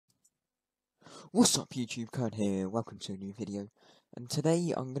What's up YouTube, Kurt here, welcome to a new video. And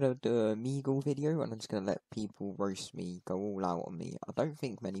today I'm going to do a Omegle video and I'm just going to let people roast me, go all out on me. I don't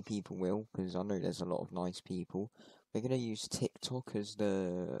think many people will, because I know there's a lot of nice people. We're going to use TikTok as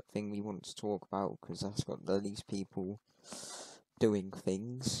the thing we want to talk about, because that's got the least people doing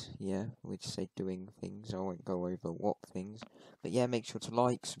things. Yeah, we just say doing things, I won't go over what things. But yeah, make sure to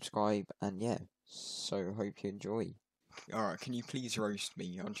like, subscribe, and yeah, so hope you enjoy. Alright, can you please roast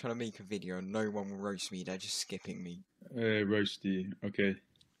me? I'm trying to make a video and no one will roast me, they're just skipping me. Roasty, okay.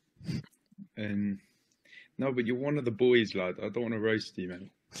 No, but you're one of the boys, lad. I don't want to roast you, man.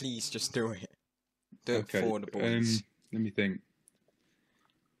 Please, just do it. Do it for the boys. Let me think.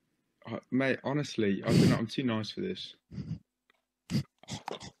 Mate, honestly, I don't know, I'm too nice for this. Fuck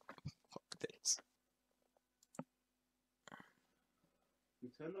this.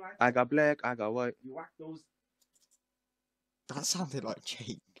 I got black, I got white. You whack those. That sounded like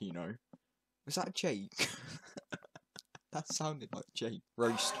Jake, you know. Was that Jake? That sounded like Jake.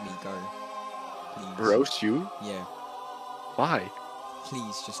 Roast me, go. Please. Roast you? Yeah. Why?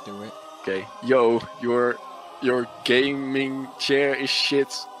 Please, just do it. Okay. Yo, your gaming chair is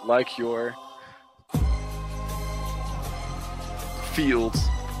shit like your field.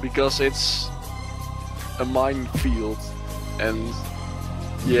 Because it's a minefield. And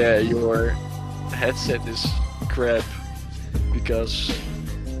yeah, your headset is crap. Because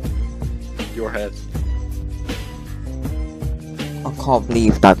your head. I can't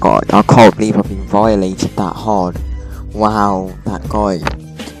believe that guy. I can't believe I've been violated that hard. Wow, that guy.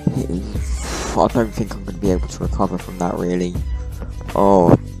 I don't think I'm going to be able to recover from that, really.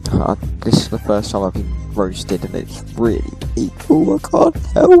 Oh, this is the first time I've been roasted and it's really painful. I can't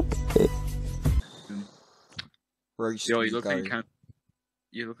help it. Roast Yo, me, you look go. like you can't.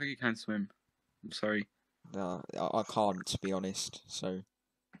 You look like you can't swim. I'm sorry. No, I can't, to be honest. So,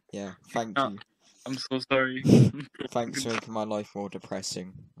 yeah, thank No. you. I'm so sorry. Thanks for making my life more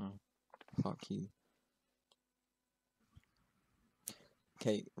depressing. Oh, fuck you.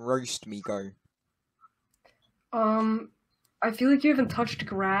 Okay, roast me, go. I feel like you haven't touched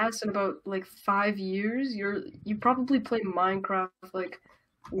grass in about like 5 years. You probably play Minecraft like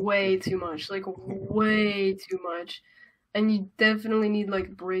way too much, like way too much, and you definitely need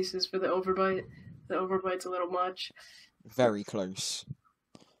like braces for the overbite. The overbite's a little much. Very close.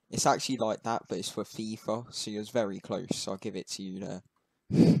 It's actually like that, but it's for FIFA, so you're very close. So I'll give it to you there.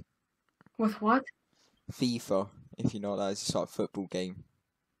 With what? FIFA, if you know what that is, it's like a football game.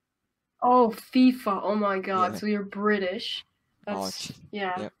 Oh, FIFA. Oh my god. Yeah. So you're British. Oh, That's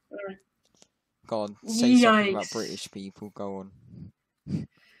yeah. Yep. Go on, say something about Yikes. British people. Go on.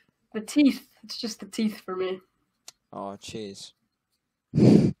 The teeth. It's just the teeth for me. Oh, cheers.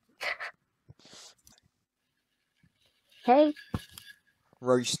 Hey,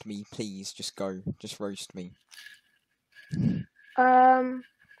 Roast me, please. Just go. Just roast me.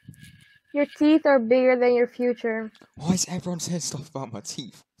 your teeth are bigger than your future. Why is everyone saying stuff about my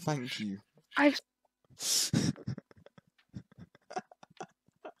teeth? Thank you. I've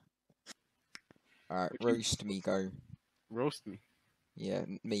Alright, roast me, go. Roast me. Yeah,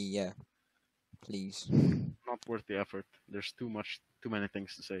 me, yeah. Please. Not worth the effort. There's too many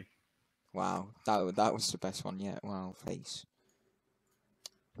things to say. Wow, that was the best one yet. Wow, face.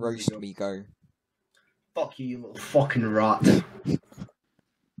 Roast me, go. Fuck you, you little fucking rat.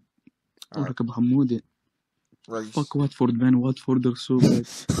 Alright, أبو حمودة. roast. Fuck Watford, man. Watford are so bad.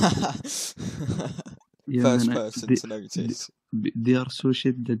 Yeah, First man, person to notice. they are so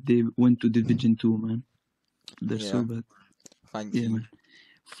shit that they went to Division 2, man. They're so Yeah. bad. Thank Yeah, you. man.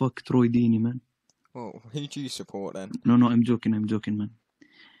 Fuck Troy Deeney, man. Well, who do you support then? No, I'm joking, man.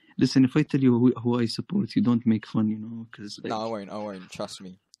 Listen, if I tell you who I support, you don't make fun, you know, because like, No, I won't, trust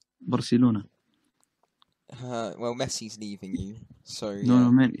me. Barcelona. Well, Messi's leaving you, so yeah.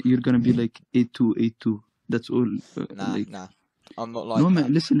 No, man, you're gonna be like 8-2. That's all. Nah. I'm not like no, that.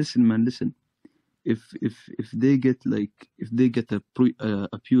 man. Listen. If they get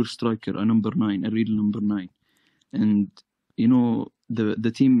a pure striker, a number 9, a real number 9, and you know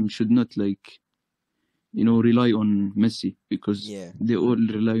the team should not rely on Messi, because Yeah. they all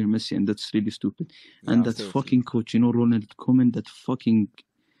rely on Messi, and that's really stupid. Yeah, And I that feel fucking coach, Ronald Koeman, that fucking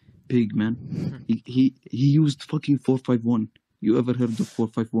pig, man. he used fucking 4-5-1. You ever heard of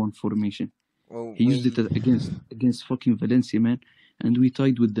 4-5-1 formation? Well, He used it against fucking Valencia, man, and we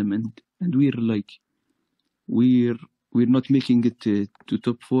tied with them, and we're like, we're not making it to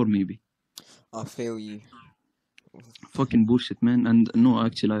top 4, maybe. I feel you. Fucking bullshit, man. And no,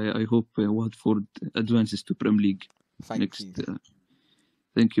 actually, I hope Watford advances to Premier League Thank you.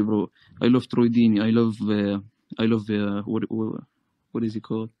 Thank you, bro. I love Troy Deeney. I love what is he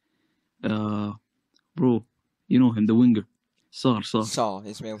called? bro. You know him, the winger. Sar.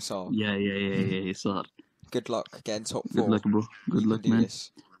 Ismail Sar. Yeah, Sar. Good luck getting top 4. Good luck, bro. Good You luck, can do man.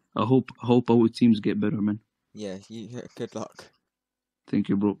 this. I hope our teams get better, man. Yeah, good luck. Thank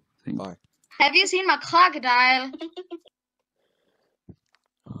you, bro. Thank you. Bye. Have you seen my crocodile?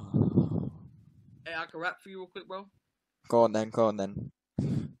 Hey, I can rap for you real quick, bro. Go on then.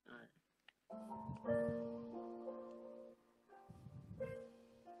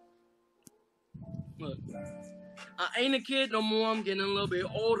 Look, I ain't a kid no more, I'm getting a little bit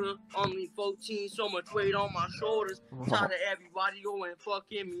older. Only 14, so much weight on my shoulders. Tired of everybody going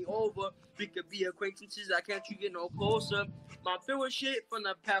fucking me over. We could be acquaintances, I can't you get no closer. My favorite shit from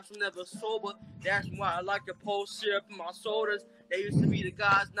the past was never sober. That's why I like to post syrup in my sodas. They used to be the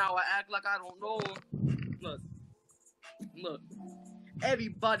guys, now I act like I don't know them. Look.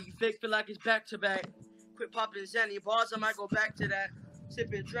 Everybody fake, feel like it's back to back. Quit popping Zanny bars, I might go back to that.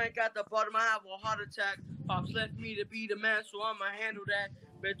 Sipping drink at the bottom, I have a heart attack. Pops left me to be the man, so I'ma handle that.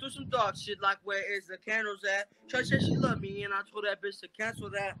 Been through some dark shit like where is the candles at? Church said she loved me and I told that bitch to cancel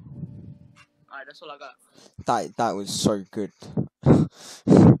that. Alright, that's all I got. That was so good. 1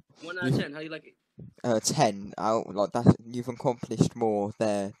 out of 10, how you like it? 10 out, like that. You've accomplished more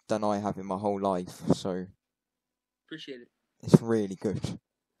there than I have in my whole life, so Appreciate it. it's really good.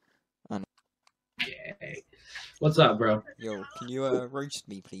 And What's up, bro? yo, can you roast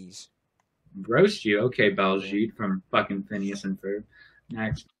me, please? Roast you? Okay, Baljeet from fucking Phineas and Ferb.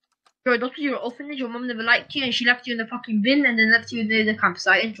 Next. Bro, that's your orphanage. Your mum never liked you and she left you in the fucking bin and then left you in the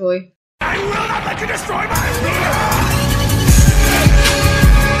campsite. Enjoy. I will not let you destroy my